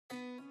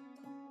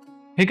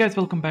Hey guys,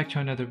 welcome back to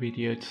another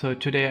video. So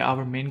today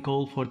our main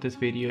goal for this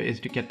video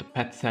is to get the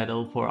pet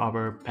saddle for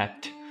our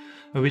pet,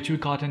 which we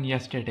gotten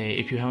yesterday.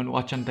 If you haven't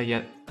watched on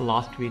the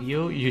last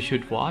video, you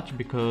should watch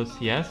because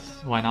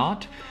yes, why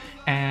not?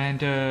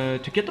 And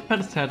to get the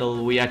pet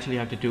saddle, we actually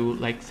have to do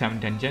like 7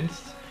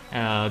 dungeons.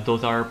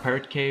 Those are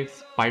Parrot Cave,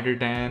 Spider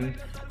Den,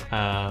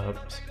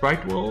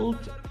 Sprite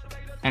World,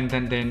 and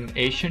then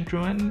Ancient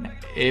Ruin,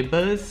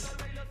 Abyss,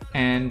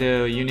 and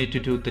you need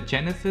to do the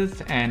Genesis,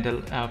 and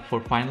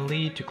for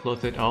finally to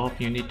close it off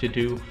you need to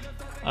do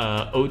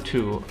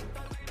O2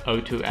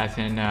 as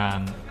in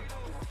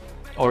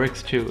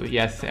Oryx 2.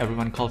 Yes,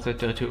 everyone calls it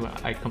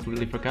O2, I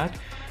completely forgot.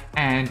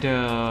 And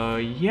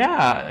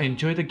yeah,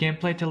 enjoy the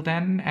gameplay till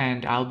then,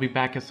 and I'll be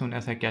back as soon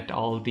as I get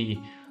all the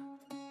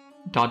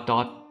dot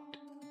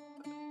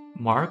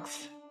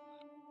marks.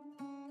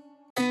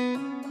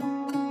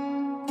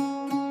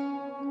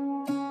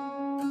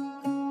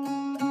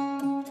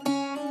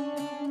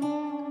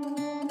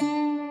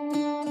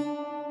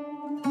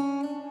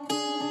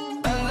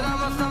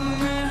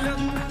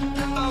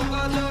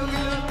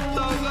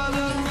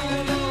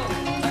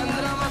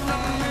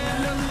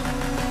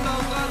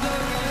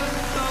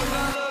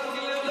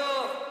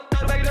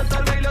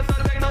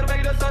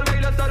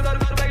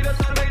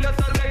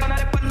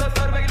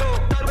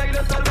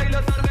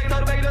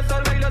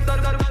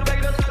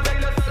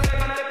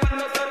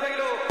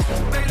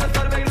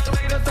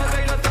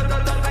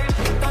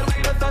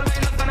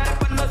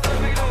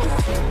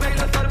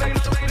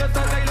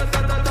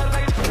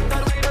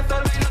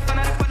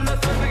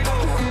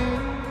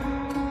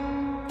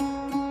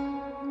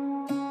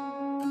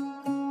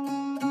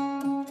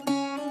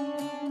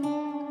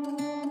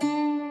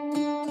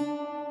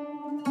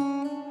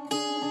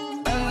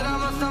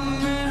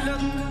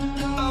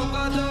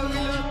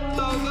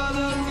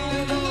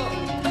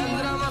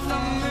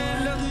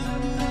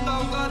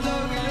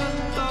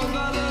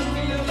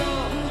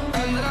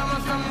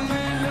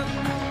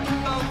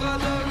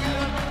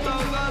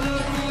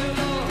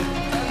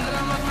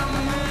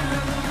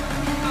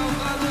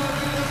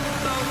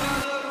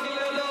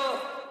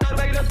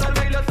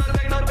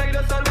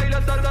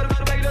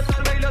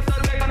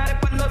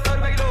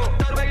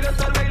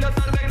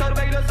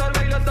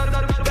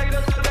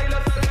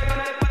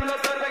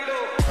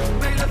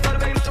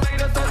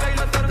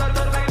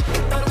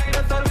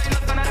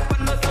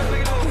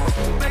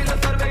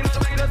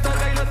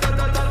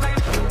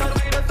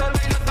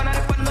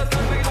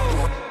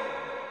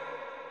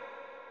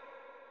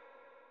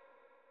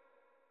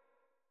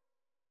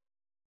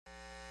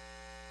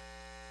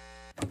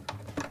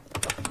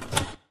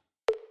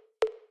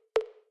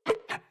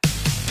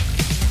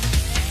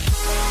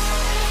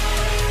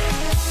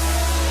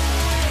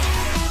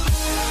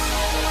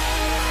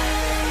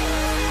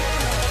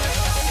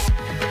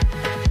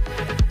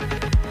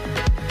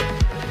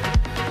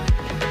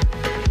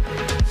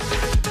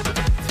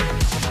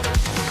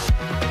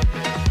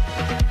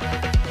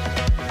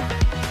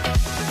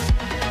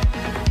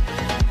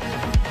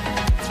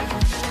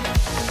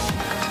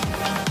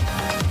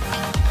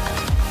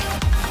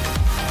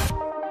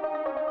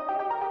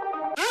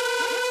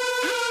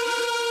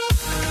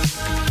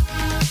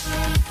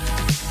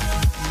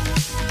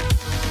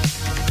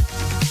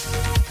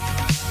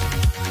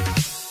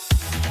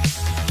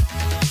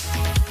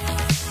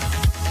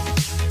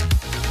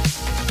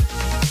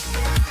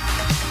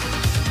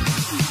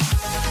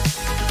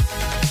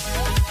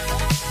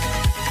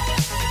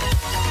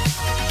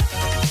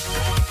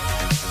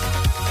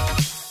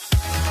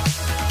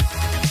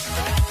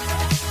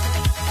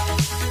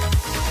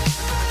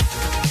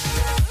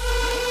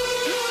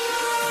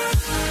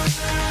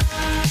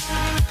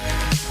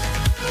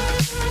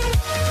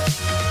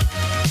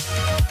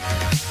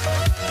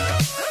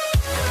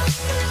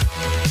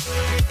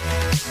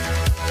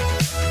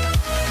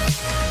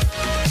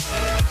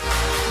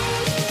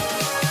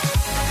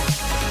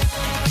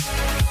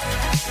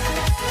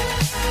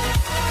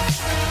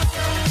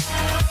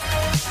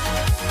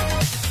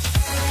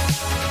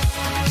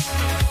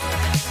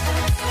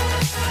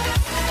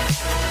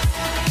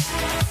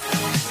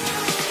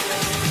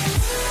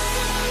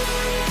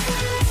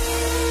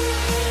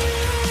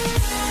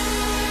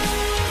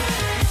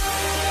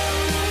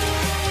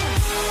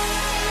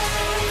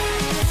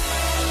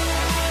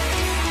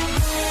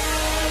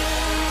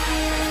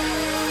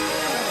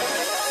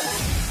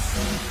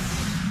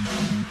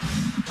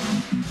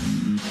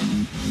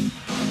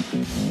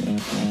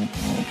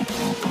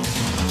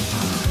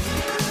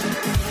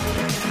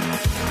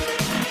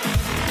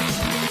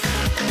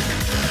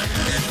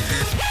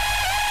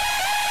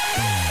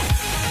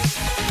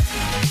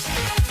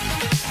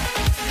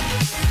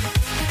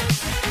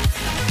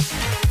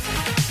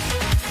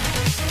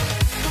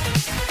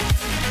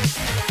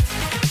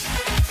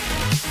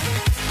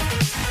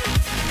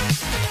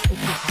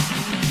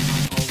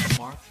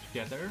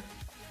 Together.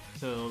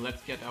 So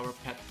let's get our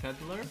pet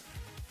settler.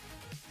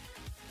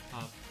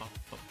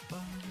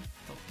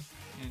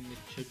 And it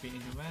should be in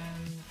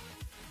event.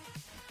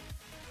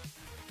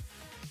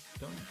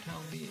 Don't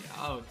tell me.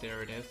 Oh,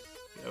 there it is.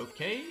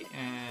 Okay,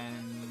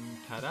 and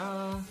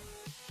ta-da!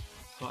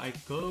 So I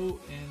go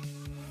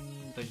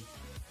in the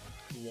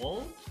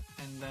vault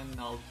and then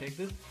I'll take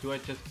this. Do I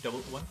just double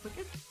one click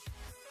it?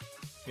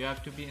 You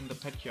have to be in the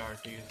pet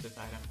yard to use this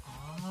item.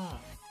 Ah,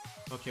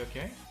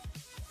 okay.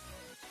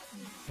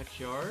 Pet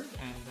yard,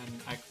 and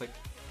then I click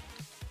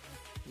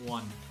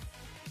 1.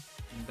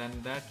 And then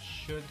that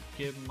should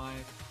give my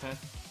pet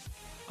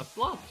a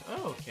slot.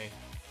 Oh, okay.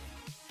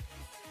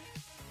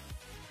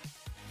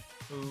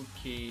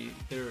 Okay,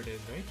 there it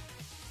is, right?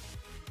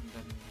 And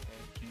then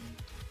I can...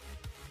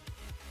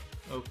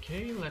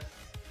 Okay, let's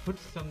put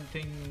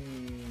something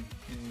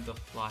in the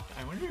slot.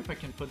 I wonder if I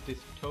can put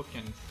these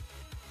tokens.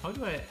 How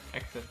do I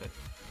access it?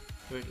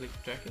 Do I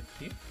like drag it?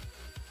 See?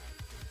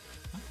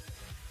 Huh?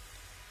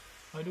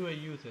 How do I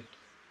use it?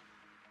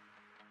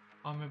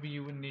 Or maybe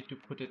you would need to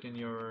put it in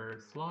your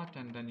slot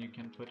and then you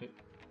can put it...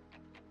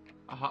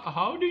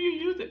 How do you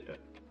use it?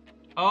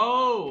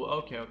 Oh,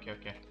 okay.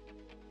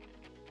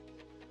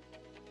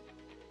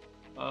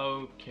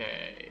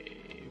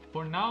 Okay,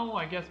 for now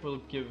I guess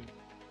we'll give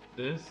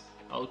this.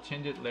 I'll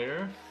change it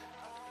later.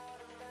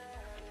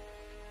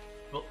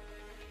 Well,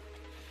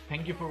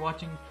 thank you for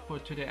watching for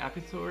today's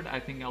episode. I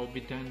think I'll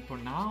be done for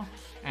now,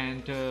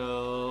 and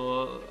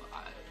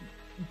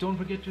don't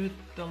forget to hit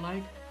the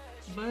like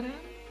button,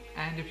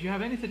 and if you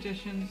have any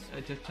suggestions,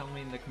 just tell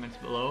me in the comments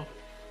below.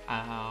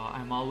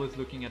 I'm always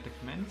looking at the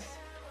comments.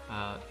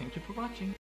 Thank you for watching.